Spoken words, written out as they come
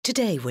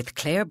Today with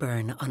Claire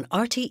Byrne on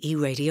RTE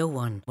Radio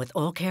 1 with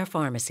All Care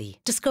Pharmacy.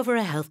 Discover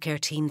a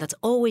healthcare team that's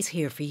always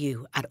here for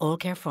you at All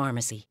Care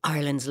Pharmacy,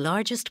 Ireland's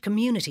largest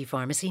community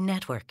pharmacy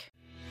network.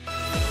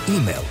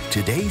 Email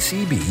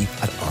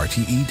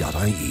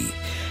todaycb@rte.ie.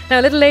 Now,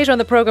 a little later on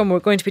the programme,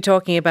 we're going to be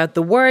talking about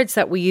the words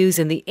that we use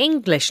in the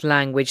English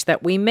language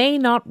that we may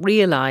not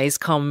realise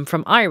come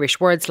from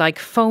Irish, words like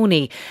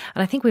phony.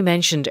 And I think we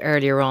mentioned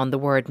earlier on the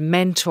word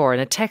mentor,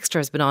 and a texter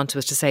has been on to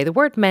us to say the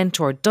word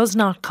mentor does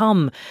not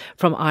come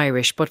from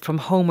Irish, but from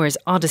Homer's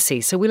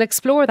Odyssey. So we'll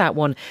explore that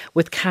one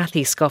with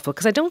Kathy Scuffle,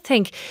 because I don't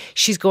think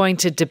she's going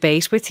to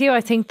debate with you.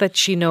 I think that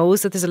she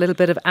knows that there's a little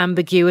bit of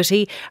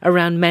ambiguity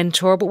around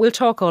mentor, but we'll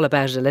talk all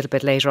about it a little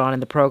bit later on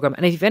in the programme.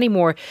 And if you've any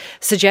more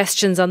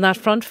suggestions on that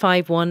front,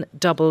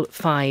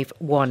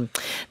 51551.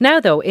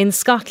 Now, though, in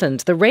Scotland,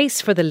 the race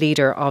for the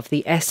leader of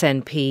the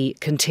SNP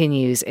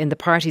continues in the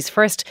party's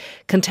first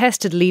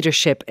contested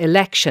leadership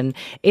election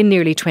in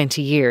nearly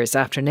 20 years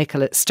after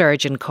Nicola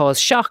Sturgeon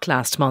caused shock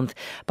last month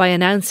by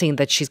announcing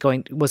that she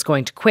was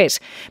going to quit.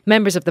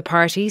 Members of the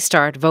party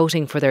start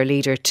voting for their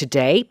leader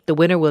today. The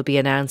winner will be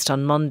announced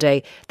on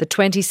Monday, the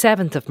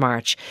 27th of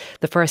March.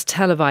 The first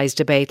televised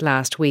debate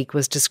last week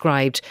was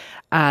described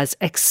as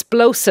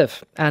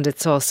explosive, and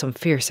it saw some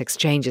fierce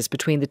exchanges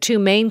between the two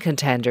main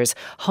contenders,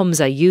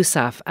 Humza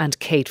Yousaf and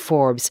Kate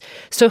Forbes.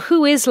 So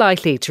who is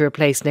likely to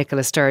replace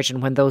Nicola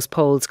Sturgeon when those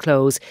polls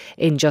close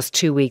in just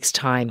 2 weeks'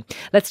 time?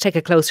 Let's take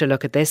a closer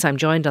look at this. I'm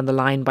joined on the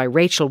line by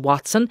Rachel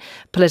Watson,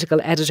 political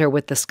editor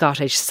with the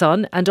Scottish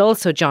Sun, and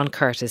also John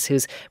Curtis,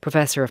 who's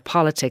Professor of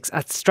Politics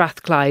at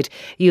Strathclyde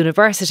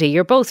University.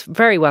 You're both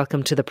very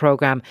welcome to the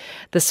programme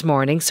this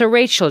morning. So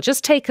Rachel,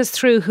 just take us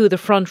through who the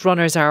front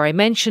runners are. I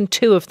mentioned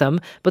two of them,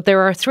 but there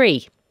are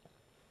three.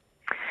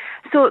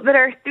 So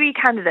there are three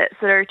candidates.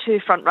 There are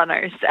two front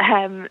runners.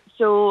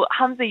 So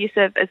Humza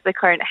Yousaf is the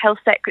current Health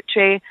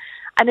Secretary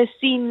and is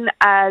seen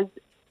as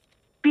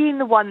being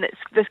the one that's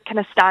kind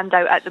of stand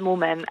out at the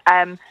moment.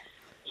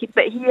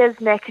 But he is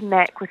neck and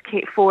neck with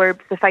Kate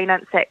Forbes, the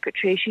Finance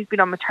Secretary. She's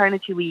been on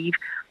maternity leave.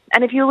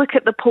 And if you look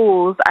at the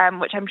polls,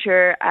 which I'm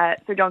sure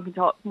Sir John can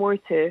talk more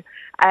to,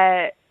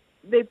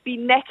 they've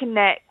been neck and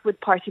neck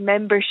with party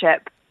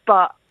membership,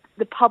 but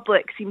the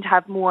public seem to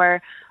have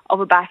more of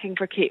a backing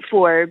for Kate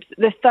Forbes.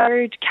 The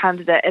third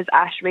candidate is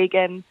Ash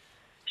Regan.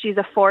 She's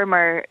a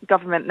former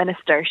government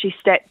minister. She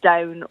stepped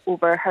down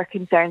over her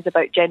concerns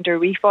about gender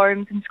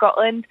reforms in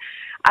Scotland.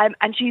 And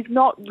she's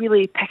not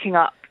really picking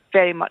up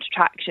very much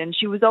traction.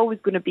 She was always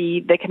going to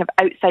be the kind of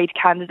outside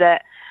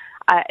candidate.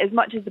 As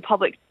much as the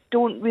public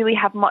don't really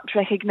have much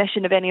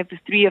recognition of any of the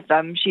three of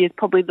them, she is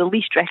probably the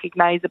least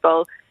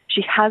recognisable.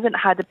 She hasn't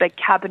had a big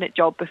cabinet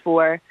job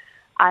before,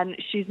 and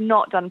she's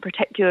not done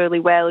particularly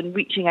well in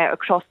reaching out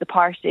across the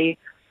party.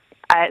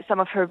 Some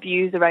of her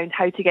views around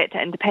how to get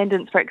to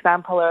independence, for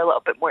example, are a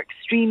little bit more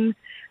extreme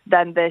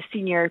than the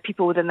senior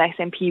people within the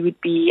SNP would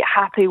be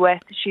happy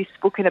with. She's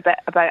spoken a bit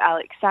about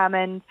Alex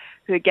Salmond,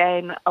 who,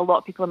 again, a lot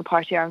of people in the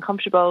party are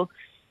uncomfortable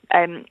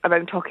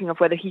around talking of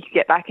whether he could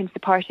get back into the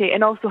party,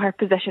 and also her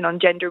position on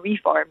gender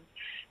reform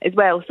as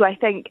well. So I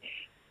think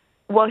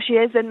while she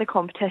is in the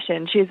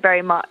competition, she is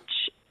very much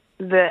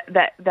the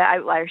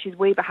outlier. She's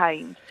way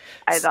behind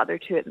the other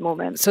two at the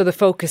moment. So the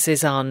focus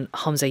is on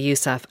Humza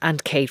Yousaf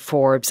and Kate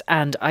Forbes.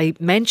 And I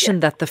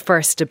mentioned that the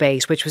first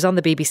debate, which was on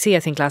the BBC, I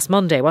think last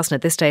Monday, wasn't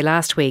it, this day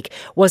last week,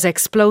 was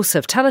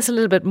explosive. Tell us a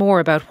little bit more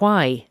about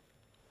why.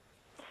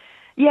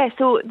 Yeah,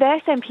 so the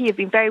SNP have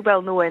been very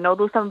well known,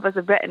 although some of us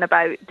have written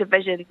about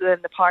divisions within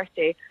the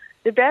party.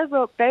 They're very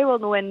well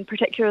known,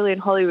 particularly in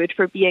Hollywood,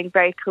 for being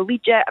very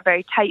collegiate, a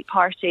very tight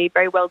party,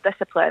 very well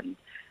disciplined.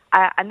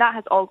 And that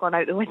has all gone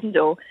out the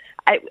window.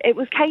 It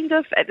was kind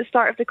of, at the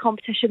start of the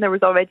competition, there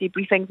was already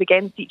briefings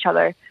against each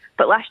other.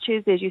 But last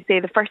Tuesday, as you say,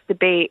 the first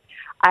debate,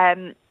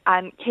 and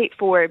Kate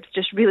Forbes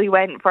just really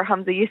went for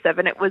Humza Yousaf.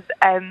 And it was,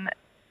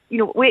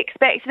 we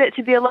expected it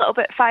to be a little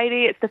bit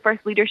fiery. It's the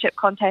first leadership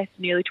contest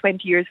in nearly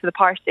 20 years for the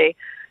party.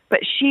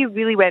 But she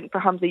really went for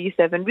Humza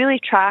Yousaf and really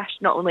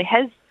trashed not only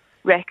his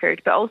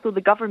record, but also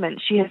the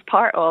government she is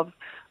part of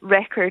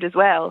record as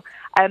well,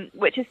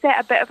 which has set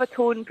a bit of a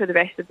tone for the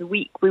rest of the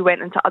week. We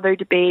went into other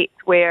debates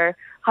where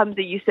Humza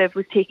Yousaf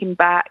was taking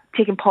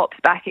pops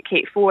back at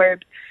Kate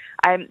Forbes.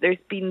 There's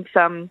been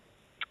some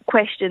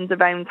questions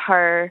around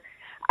her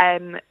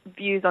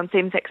views on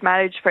same-sex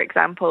marriage, for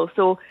example.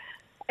 So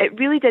it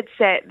really did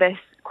set this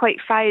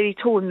quite fiery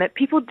tone that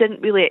people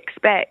didn't really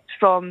expect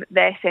from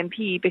the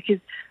SNP,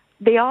 because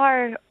they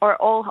are, or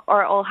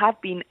all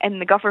have been, in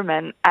the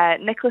government.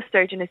 Nicola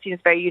Sturgeon is seen as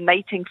a very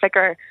uniting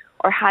figure,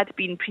 or had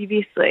been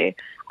previously.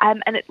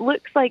 And it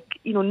looks like,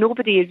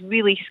 nobody is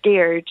really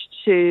scared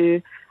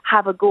to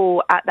have a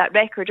go at that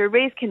record or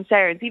raise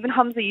concerns. Even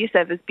Humza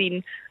Yousaf has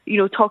been,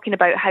 talking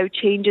about how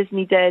change is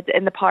needed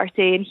in the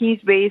party, and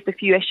he's raised a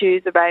few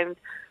issues around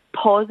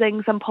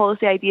pausing some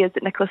policy ideas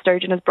that Nicola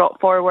Sturgeon has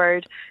brought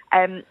forward.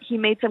 He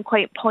made some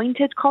quite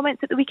pointed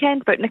comments at the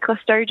weekend about Nicola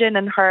Sturgeon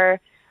and her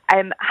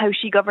how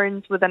she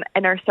governs with an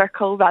inner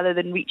circle rather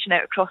than reaching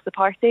out across the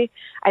party.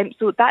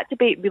 So that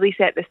debate really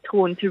set this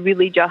tone to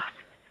really just,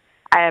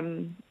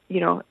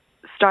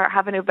 start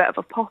having a bit of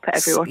a pop at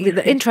everyone.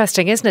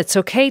 Interesting, isn't it?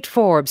 So Kate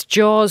Forbes,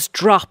 jaws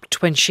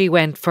dropped when she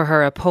went for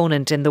her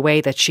opponent in the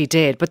way that she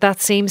did, but that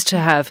seems to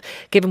have,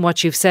 given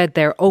what you've said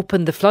there,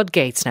 opened the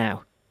floodgates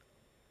now.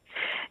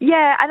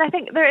 Yeah, and I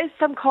think there is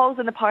some calls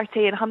in the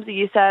party, and Humza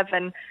Yousaf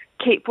and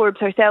Kate Forbes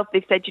herself,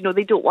 they've said,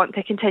 they don't want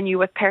to continue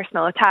with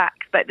personal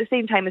attacks, but at the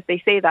same time as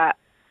they say that,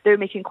 they're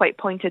making quite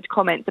pointed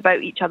comments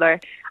about each other.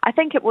 I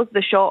think it was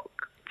the shock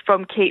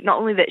from Kate, not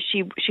only that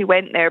she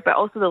went there, but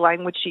also the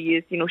language she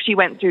used. She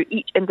went through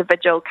each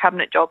individual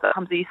cabinet job that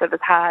Humza Yousaf has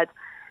had,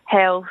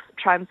 health,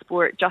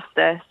 transport,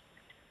 justice,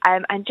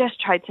 and just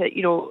tried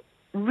to,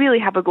 really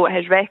have a go at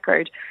his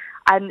record.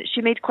 And she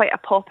made quite a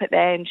pop at the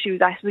end. She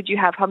was asked, would you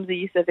have Humza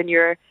Yousaf in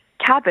your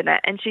cabinet?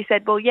 And she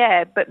said, well,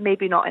 yeah, but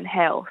maybe not in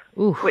health,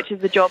 which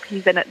is the job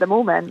he's in at the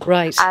moment.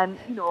 Right. And,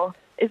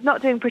 is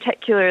not doing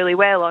particularly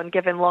well on,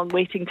 given long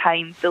waiting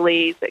times,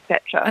 delays,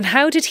 etc. And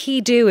how did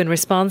he do in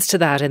response to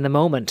that in the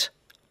moment?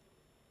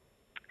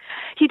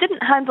 He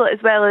didn't handle it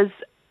as well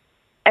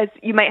as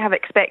you might have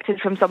expected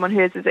from someone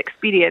who has his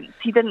experience.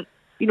 He didn't,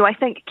 I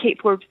think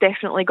Kate Forbes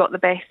definitely got the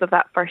best of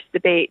that first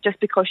debate just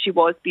because she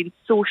was being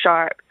so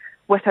sharp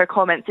with her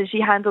comments, and she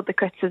handled the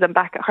criticism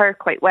back at her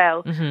quite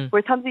well. Mm-hmm.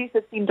 Whereas Humza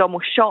Yousaf seemed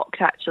almost shocked,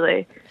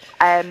 actually.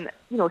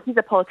 He's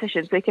a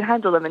politician, so he can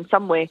handle them in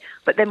some way.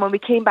 But then when we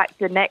came back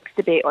to the next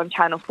debate on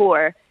Channel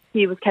 4,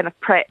 he was kind of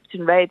prepped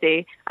and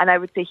ready, and I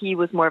would say he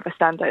was more of a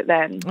standout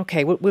then.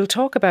 OK, we'll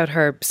talk about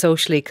her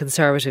socially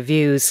conservative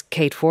views,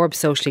 Kate Forbes'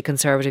 socially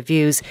conservative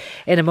views,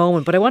 in a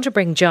moment. But I want to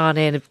bring John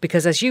in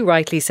because, as you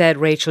rightly said,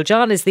 Rachel,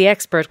 John is the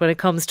expert when it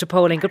comes to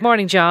polling. Good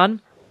morning,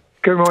 John.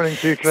 Good morning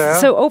to you, Claire.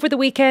 So over the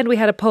weekend we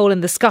had a poll in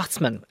The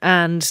Scotsman,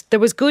 and there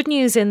was good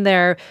news in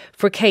there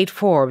for Kate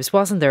Forbes,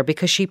 wasn't there?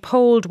 Because she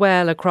polled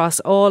well across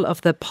all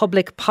of the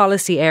public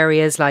policy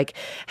areas like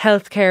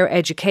healthcare,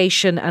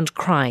 education and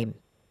crime.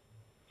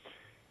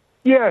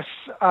 Yes,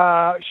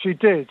 she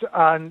did.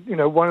 And,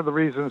 one of the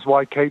reasons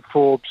why Kate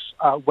Forbes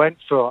went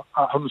for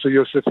Humza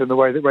Yousaf in the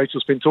way that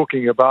Rachel's been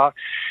talking about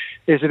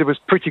is that it was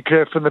pretty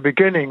clear from the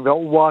beginning that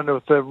one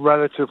of the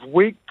relative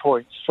weak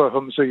points for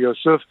Humza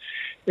Yousaf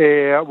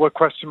were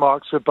question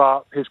marks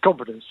about his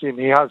competence. And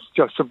he has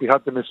just simply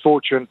had the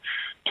misfortune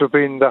to have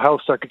been the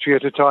health secretary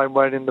at a time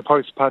when, in the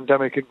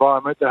post-pandemic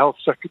environment, the health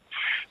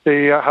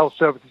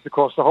services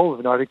across the whole of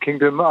the United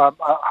Kingdom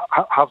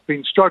have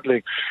been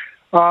struggling.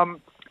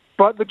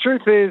 But the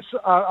truth is,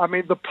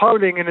 the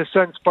polling, in a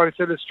sense, both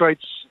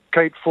illustrates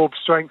Kate Forbes'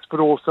 strengths but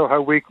also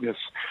her weakness.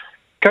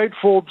 Kate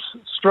Forbes'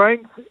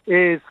 strength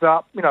is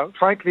that,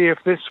 frankly, if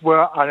this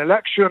were an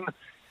election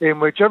in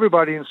which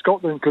everybody in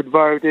Scotland could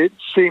vote, it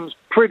seems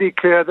pretty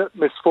clear that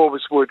Miss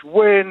Forbes would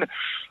win.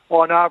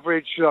 On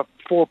average,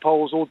 4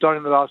 polls all done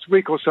in the last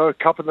week or so, a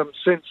couple of them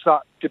since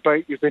that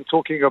debate you've been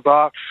talking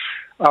about.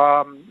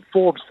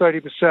 Forbes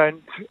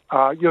 30%,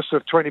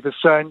 Yousaf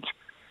 20%,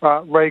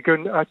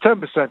 Reagan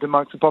 10%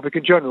 amongst the public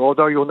in general,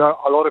 although you'll know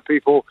a lot of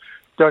people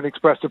don't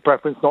express a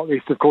preference, not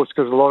least, of course,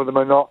 because a lot of them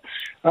are not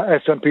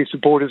SNP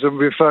supporters and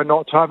prefer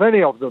not to have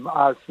any of them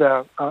as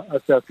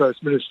their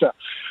First Minister.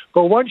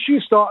 But once you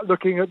start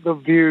looking at the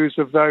views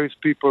of those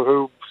people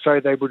who say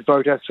they would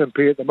vote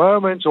SNP at the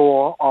moment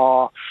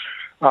or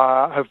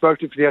have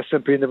voted for the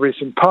SNP in the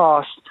recent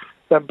past,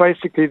 then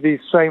basically these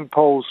same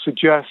polls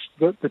suggest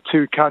that the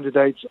two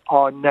candidates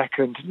are neck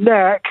and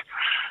neck.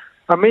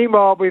 And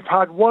meanwhile, we've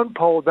had one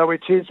poll, though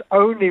it is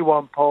only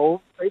one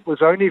poll. It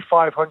was only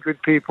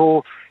 500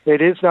 people.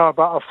 It is now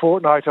about a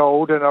fortnight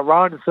old, and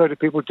around a third of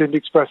people didn't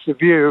express a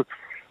view.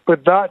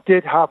 But that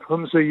did have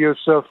Humza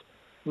Yousaf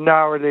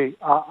narrowly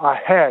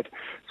ahead.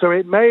 So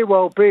it may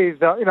well be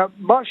that,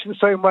 much in the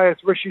same way as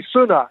Rishi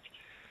Sunak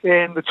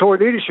in the Tory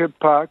leadership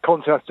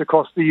contest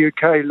across the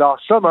UK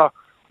last summer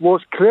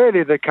was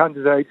clearly the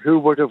candidate who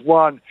would have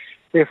won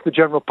if the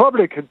general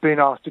public had been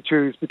asked to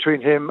choose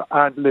between him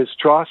and Liz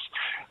Truss.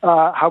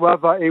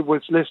 However, it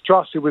was Liz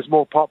Truss who was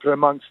more popular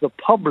amongst the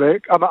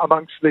public,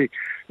 amongst the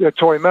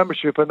Tory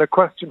membership. And the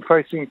question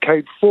facing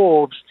Kate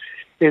Forbes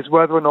is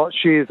whether or not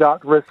she is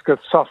at risk of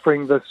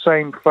suffering the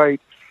same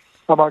fate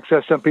amongst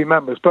SNP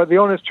members. But the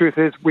honest truth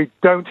is we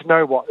don't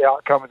know what the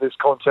outcome of this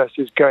contest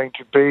is going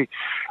to be.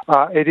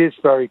 It is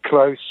very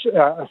close,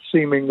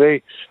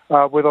 seemingly,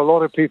 with a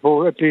lot of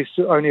people, at least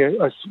only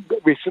as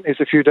recently as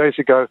a few days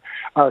ago,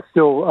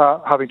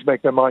 still having to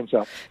make their minds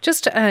up.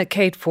 Just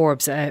Kate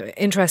Forbes,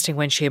 interesting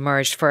when she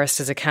emerged first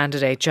as a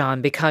candidate,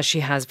 John, because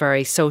she has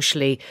very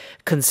socially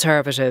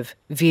conservative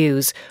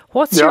views.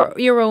 What's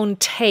your own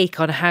take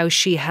on how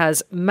she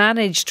has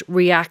managed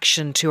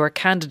reaction to her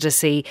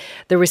candidacy,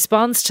 the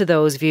response to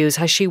those views?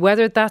 Has she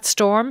weathered that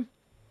storm?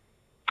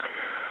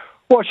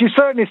 Well, she's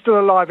certainly still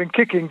alive and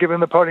kicking,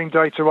 given the polling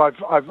data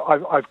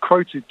I've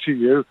quoted to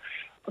you.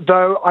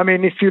 Though,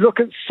 if you look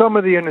at some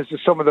of the innards of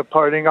some of the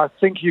polling, I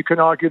think you can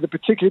argue that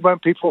particularly when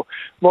people,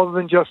 rather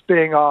than just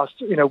being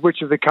asked,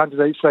 which of the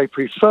candidates they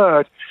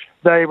preferred,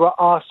 they were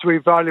asked to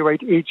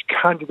evaluate each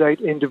candidate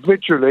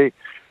individually.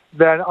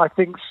 Then I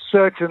think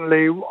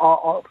certainly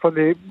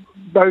from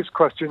those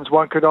questions,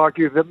 one could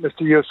argue that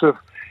Mr. Yousaf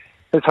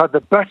has had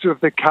the better of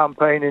the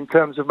campaign in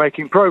terms of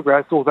making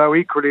progress, although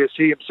equally, as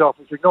he himself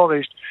has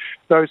acknowledged,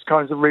 those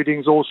kinds of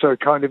readings also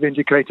kind of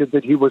indicated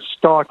that he was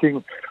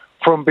starting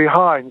from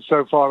behind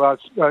so far as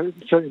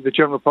certainly the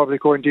general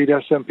public or indeed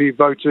SNP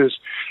voters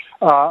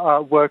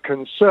were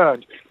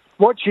concerned.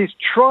 What she's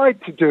tried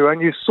to do,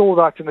 and you saw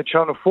that in the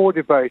Channel 4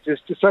 debate, is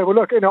to say, well,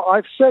 look,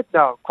 I've said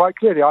now quite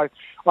clearly, I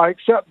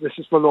accept this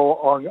is the law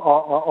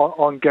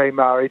on gay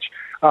marriage,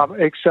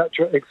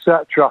 etc.,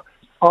 etc.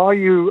 Are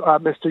you,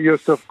 Mr.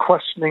 Yousaf,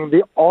 questioning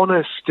the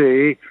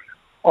honesty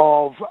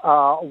of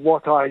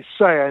what I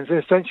say? And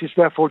essentially, she's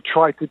therefore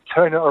tried to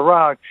turn it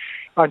around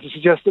and to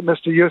suggest that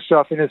Mr.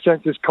 Yousaf, in a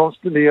sense, is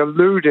constantly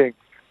alluding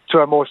to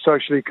her more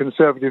socially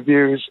conservative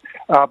views,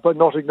 but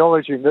not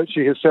acknowledging that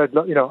she has said,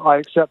 look, I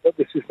accept that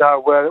this is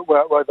now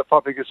where the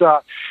public is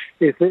at.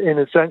 In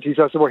a sense, he's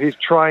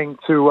trying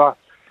to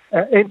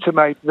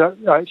intimate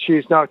that she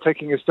is now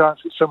taking a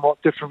stance that's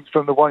somewhat different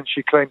from the one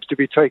she claims to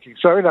be taking.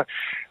 So, in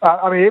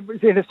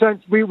a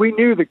sense, we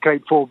knew that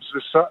Kate Forbes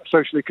was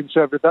socially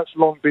conservative. That's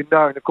long been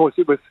known. Of course,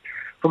 it was,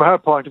 from her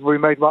point of view,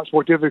 made much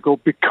more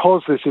difficult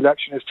because this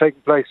election has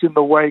taken place in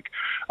the wake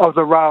of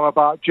the row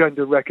about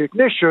gender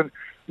recognition,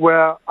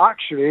 where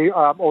actually,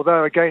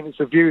 although again it's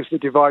the views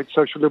that divide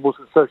social liberals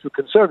and social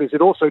conservatives,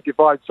 it also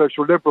divides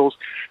social liberals,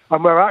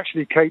 and where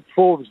actually Kate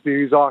Forbes'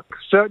 views are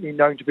certainly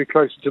known to be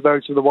closer to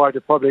those of the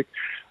wider public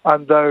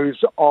and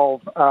those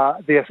of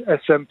the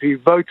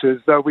SNP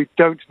voters, though we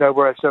don't know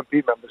where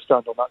SNP members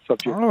stand on that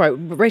subject. All right,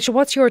 Rachel,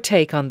 what's your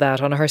take on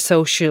that, on her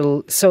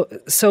social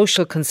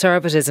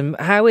conservatism?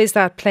 How is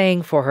that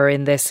playing for her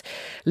in this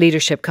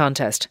leadership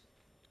contest?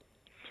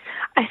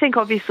 I think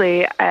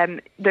obviously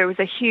there was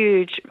a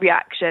huge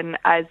reaction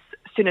as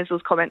soon as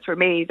those comments were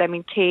made. I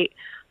mean, Kate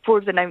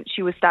Forbes announced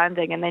she was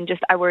standing and then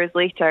just hours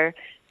later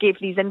gave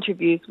these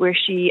interviews where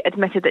she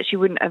admitted that she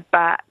wouldn't have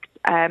backed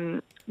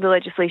the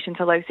legislation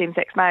to allow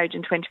same-sex marriage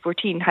in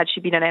 2014 had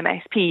she been an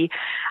MSP.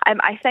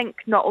 I think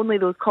not only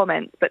those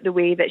comments, but the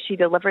way that she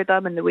delivered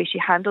them and the way she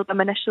handled them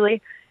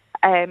initially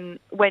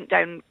went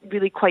down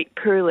really quite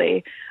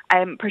poorly,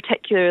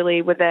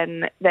 particularly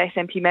within the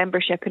SNP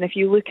membership. And if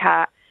you look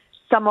at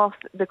some of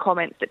the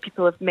comments that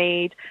people have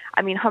made,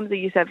 I mean,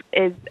 Humza Yousaf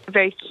is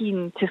very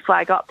keen to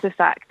flag up the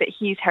fact that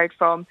he's heard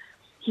from,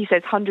 he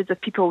says, hundreds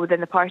of people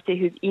within the party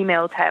who've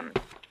emailed him,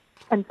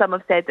 and some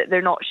have said that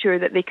they're not sure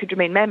that they could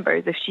remain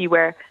members if she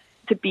were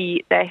to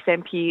be the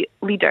SNP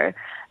leader.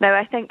 Now,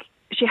 I think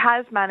she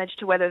has managed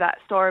to weather that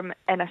storm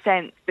in a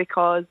sense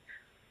because,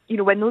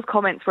 when those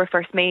comments were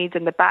first made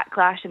and the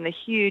backlash and the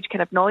huge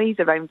kind of noise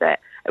around it,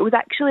 it was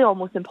actually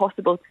almost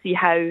impossible to see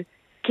how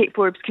Kate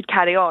Forbes could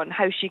carry on,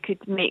 how she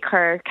could make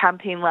her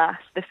campaign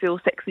last the full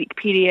 6-week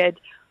period.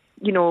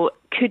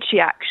 Could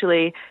she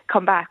actually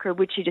come back, or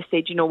would she just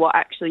say, do you know what,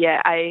 actually,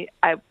 yeah, I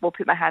will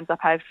put my hands up,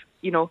 I've,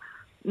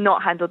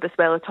 not handled this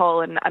well at all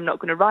and I'm not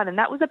going to run. And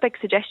that was a big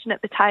suggestion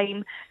at the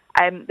time.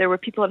 There were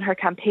people in her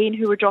campaign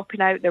who were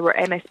dropping out. There were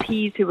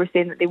MSPs who were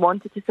saying that they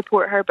wanted to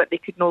support her, but they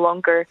could no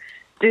longer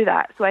do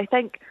that. So I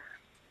think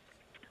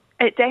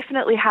it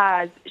definitely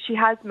she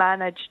has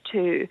managed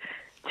to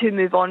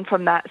move on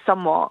from that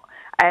somewhat.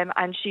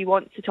 And she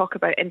wants to talk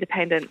about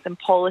independence and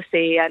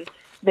policy and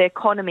the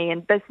economy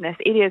and business,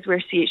 areas where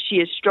she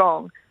is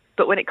strong.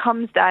 But when it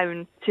comes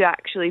down to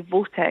actually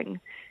voting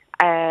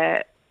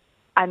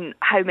and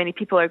how many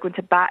people are going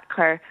to back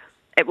her,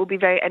 it will be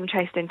very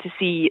interesting to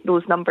see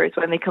those numbers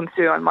when they come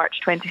through on March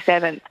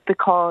 27th,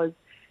 because,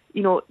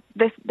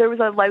 there was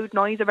a loud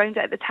noise around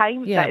it at the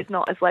time. Yeah. That is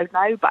not as loud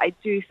now, but I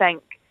do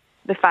think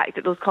the fact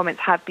that those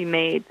comments have been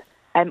made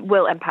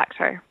will impact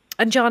her.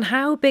 And John,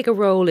 how big a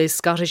role is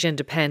Scottish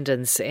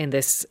independence in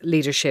this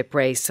leadership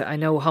race? I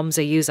know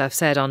Humza Yousaf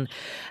said on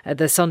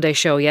the Sunday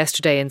show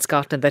yesterday in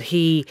Scotland that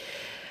he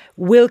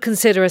will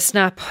consider a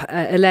snap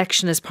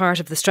election as part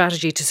of the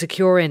strategy to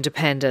secure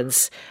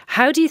independence.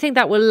 How do you think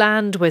that will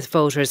land with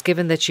voters,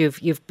 given that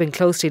you've been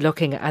closely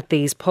looking at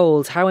these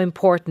polls? How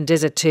important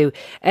is it to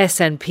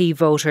SNP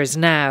voters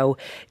now,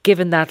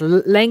 given that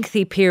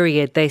lengthy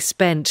period they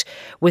spent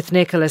with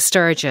Nicola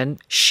Sturgeon?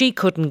 She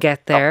couldn't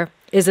get there.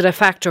 Is it a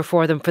factor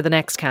for them for the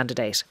next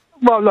candidate?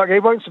 Well, look, it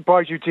won't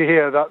surprise you to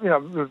hear that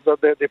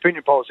the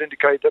opinion polls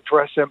indicate that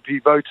for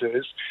SNP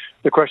voters,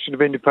 the question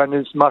of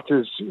independence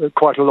matters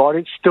quite a lot.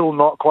 It's still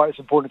not quite as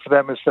important for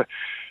them as the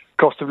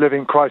cost of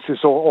living crisis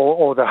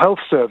or the health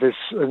service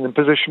and the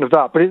position of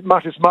that. But it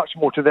matters much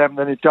more to them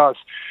than it does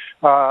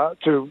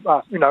to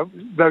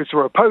those who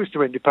are opposed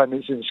to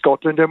independence in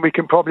Scotland. And we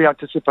can probably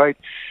anticipate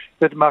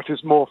that it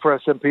matters more for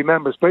SNP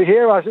members. But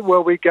here, as it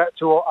were, we get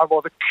to a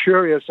rather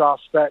curious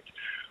aspect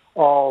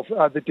of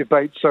the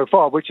debate so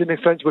far, which in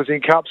a sense was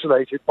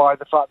encapsulated by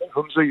the fact that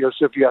Humza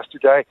Yousaf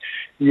yesterday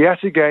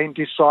yet again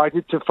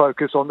decided to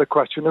focus on the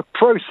question of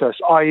process,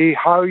 i.e.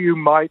 how you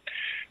might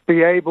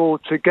be able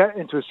to get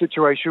into a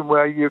situation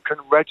where you can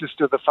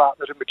register the fact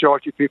that a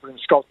majority of people in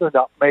Scotland,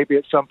 that maybe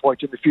at some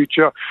point in the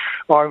future,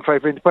 are in favour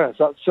of independence.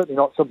 That's certainly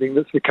not something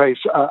that's the case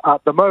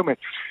at the moment.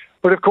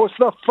 But of course,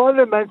 the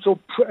fundamental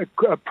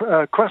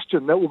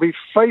question that will be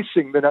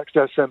facing the next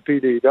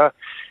SNP leader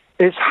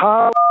is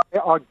how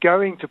are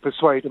going to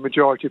persuade a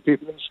majority of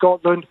people in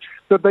Scotland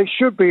that they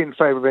should be in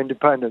favour of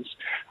independence.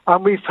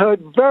 And we've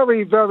heard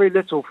very, very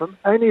little from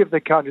any of the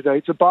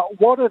candidates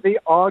about what are the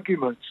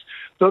arguments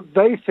that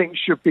they think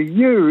should be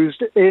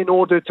used in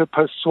order to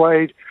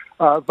persuade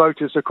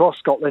voters across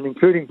Scotland,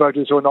 including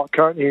voters who are not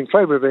currently in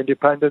favour of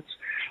independence,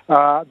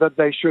 that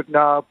they should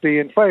now be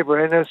in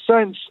favour. In a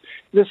sense,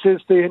 this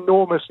is the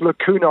enormous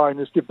lacuna in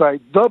this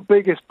debate. The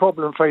biggest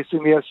problem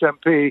facing the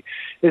SNP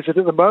is that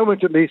at the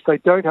moment, at least, they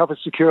don't have a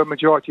secure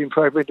majority in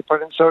favour of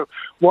independence. So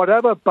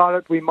whatever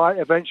ballot we might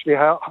eventually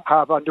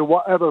have under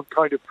whatever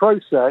kind of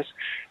process,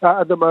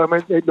 at the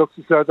moment, it looks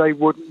as though they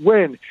wouldn't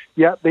win.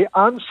 Yet the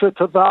answer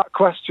to that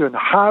question,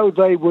 how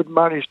they would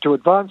manage to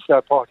advance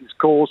their party's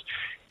cause,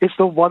 is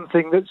the one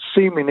thing that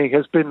seemingly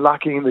has been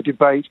lacking in the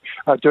debate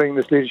during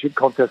this leadership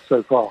contest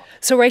so far.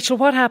 So, Rachel,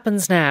 what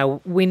happens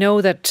now? We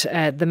know that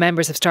the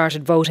members have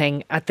started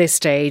voting at this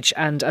stage,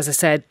 and as I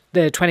said,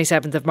 the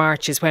 27th of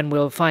March is when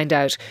we'll find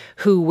out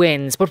who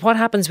wins. But what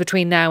happens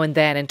between now and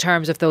then in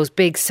terms of those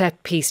big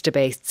set-piece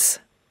debates?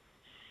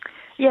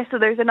 Yeah, so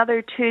there's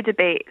another 2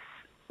 debates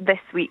this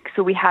week.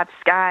 So we have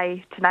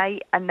Sky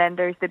tonight, and then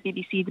there's the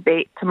BBC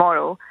debate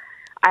tomorrow.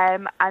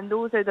 And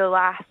those are the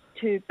last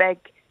 2 big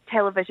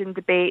television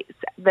debates.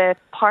 The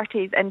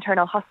party's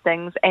internal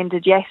hustings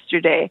ended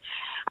yesterday.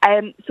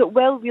 So it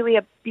will really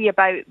be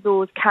about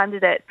those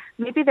candidates.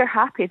 Maybe they're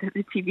happy that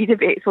the TV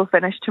debates will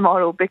finish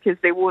tomorrow because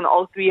they won't,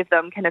 all 3 of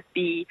them, kind of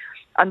be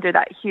under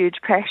that huge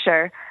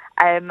pressure.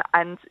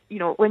 And, you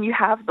know, when you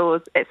have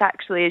those, it's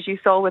actually, as you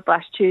saw with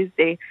last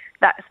Tuesday,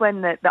 that's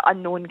when the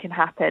unknown can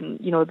happen.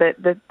 You know,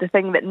 the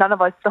thing that none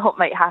of us thought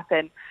might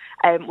happen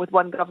with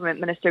one government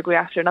minister going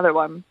after another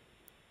one.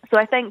 So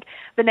I think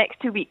the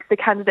next 2 weeks, the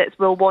candidates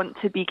will want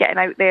to be getting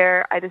out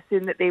there. I'd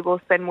assume that they will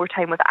spend more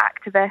time with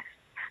activists,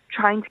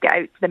 trying to get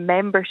out to the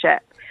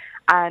membership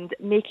and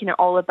making it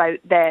all about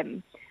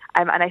them.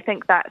 And I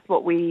think that's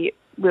what we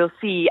will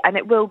see. And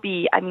it will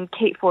be, I mean,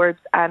 Kate Forbes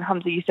and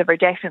Humza Yousaf are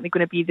definitely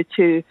going to be the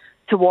 2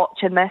 to watch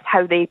in this,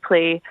 how they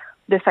play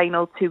the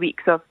final 2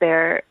 weeks of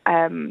their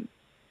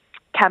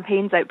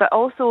campaigns out, but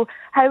also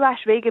how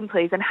Ash Regan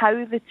plays and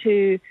how the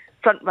 2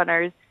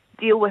 frontrunners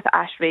deal with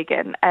Ash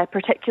Regan,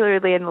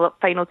 particularly in the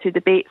final 2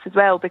 debates as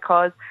well,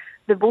 because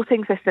the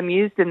voting system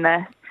used in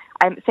this,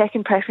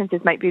 second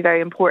preferences might be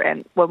very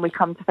important when we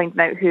come to finding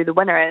out who the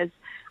winner is.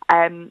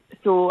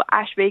 So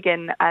Ash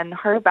Regan and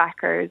her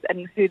backers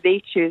and who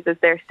they choose as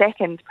their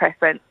second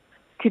preference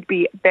could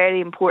be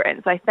very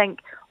important. So I think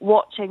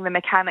watching the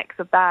mechanics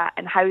of that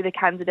and how the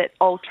candidates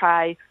all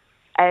try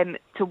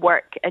to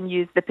work and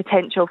use the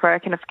potential for a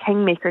kind of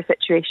kingmaker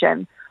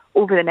situation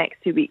over the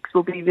next 2 weeks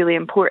will be really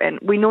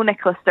important. We know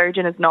Nicola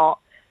Sturgeon is not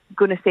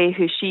going to say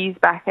who she's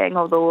backing,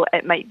 although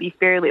it might be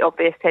fairly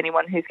obvious to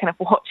anyone who's kind of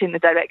watching the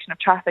direction of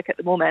traffic at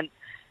the moment.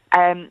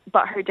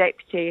 But her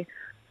deputy,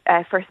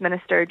 First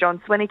Minister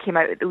John Swinney, came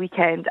out at the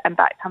weekend and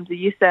backed Humza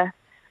Yousaf.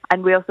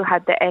 And we also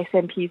had the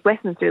SNP's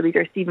Westminster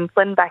leader, Stephen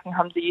Flynn, backing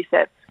Humza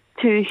Yousaf.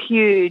 2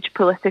 huge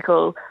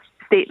political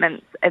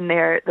statements in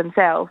there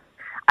themselves.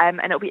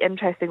 And it'll be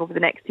interesting over the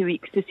next 2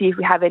 weeks to see if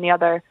we have any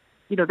other,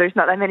 you know, there's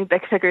not that many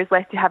big figures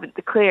left who haven't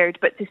declared,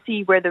 but to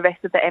see where the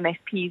rest of the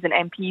MSPs and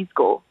MPs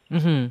go.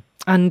 Mm-hmm.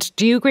 And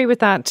do you agree with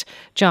that,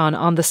 John,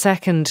 on the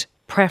second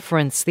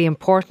preference, the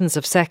importance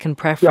of second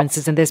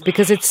preferences in this,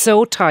 because it's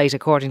so tight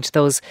according to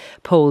those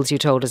polls you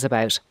told us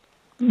about?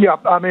 Yeah,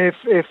 I mean,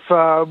 if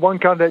one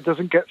candidate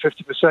doesn't get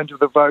 50% of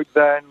the vote,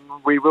 then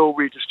we will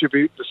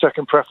redistribute the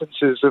second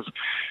preferences of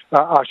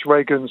Ash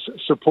Regan's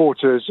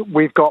supporters.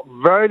 We've got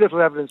very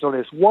little evidence on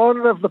this.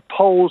 One of the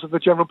polls of the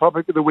general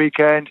public at the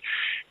weekend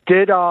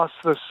did ask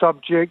the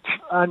subject,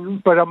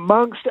 but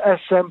amongst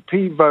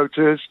SNP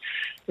voters,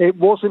 it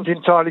wasn't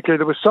entirely clear.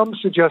 There was some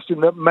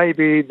suggestion that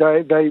maybe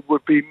they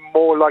would be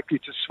more likely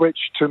to switch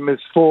to Ms.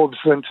 Forbes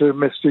than to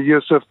Mr.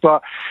 Yousaf,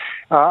 but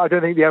I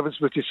don't think the evidence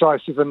was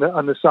decisive and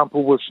the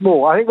sample was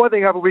small. I think one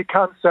thing we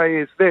can say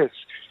is this,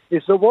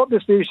 is that what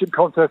this leadership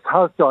contest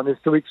has done is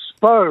to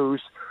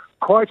expose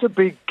quite a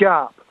big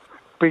gap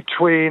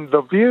between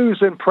the views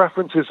and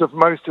preferences of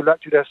most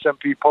elected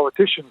SNP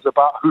politicians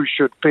about who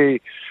should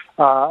be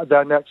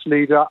their next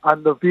leader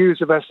and the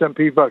views of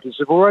SNP voters.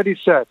 I've already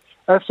said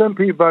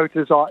SNP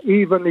voters are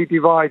evenly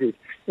divided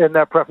in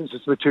their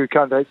preferences for the 2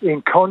 candidates.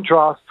 In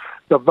contrast,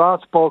 the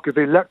vast bulk of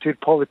elected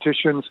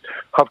politicians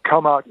have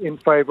come out in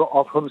favour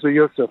of Humza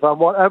Yousaf. And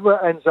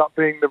whatever ends up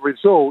being the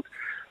result,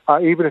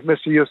 even if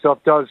Mr.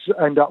 Yousaf does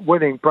end up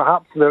winning,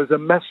 perhaps there's a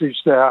message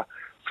there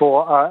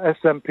for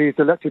SNP's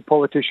elected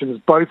politicians,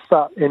 both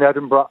in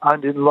Edinburgh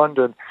and in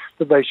London,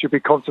 that they should be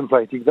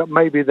contemplating, that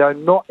maybe they're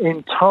not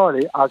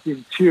entirely as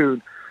in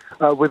tune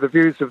with the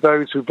views of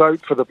those who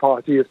vote for the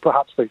party as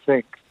perhaps they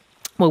think.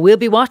 Well, we'll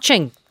be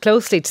watching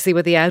closely to see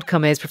what the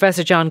outcome is.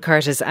 Professor John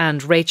Curtis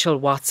and Rachel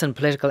Watson,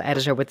 political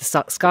editor with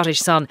the Scottish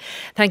Sun.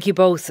 Thank you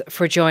both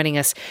for joining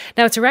us.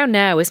 Now, it's around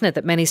now, isn't it,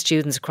 that many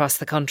students across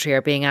the country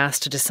are being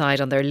asked to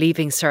decide on their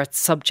Leaving Cert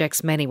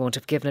subjects. Many won't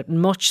have given it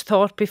much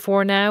thought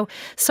before now.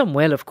 Some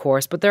will, of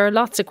course, but there are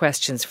lots of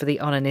questions for the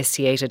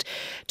uninitiated.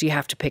 Do you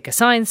have to pick a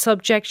science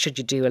subject? Should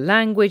you do a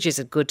language? Is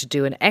it good to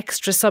do an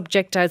extra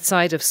subject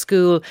outside of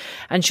school?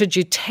 And should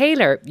you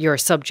tailor your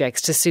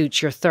subjects to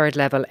suit your third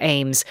level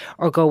aims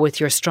or go with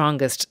your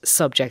strongest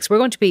subjects? We're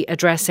going to be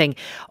addressing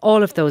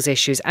all of those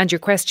issues and your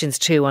questions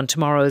too on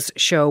tomorrow's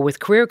show with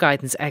career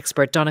guidance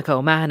expert Donncha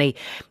O'Mahony.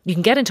 You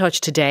can get in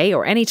touch today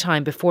or any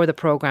time before the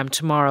programme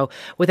tomorrow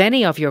with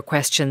any of your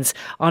questions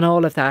on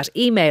all of that.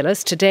 Email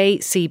us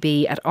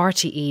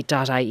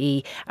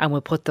today.cb@rte.ie and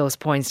we'll put those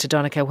points to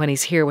Donncha when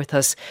he's here with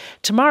us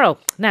tomorrow.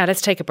 Now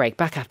let's take a break.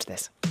 Back after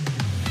this.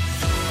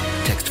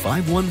 Text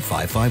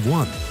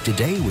 51551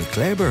 today with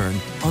Claire Byrne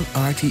on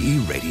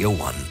RTE Radio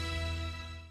 1.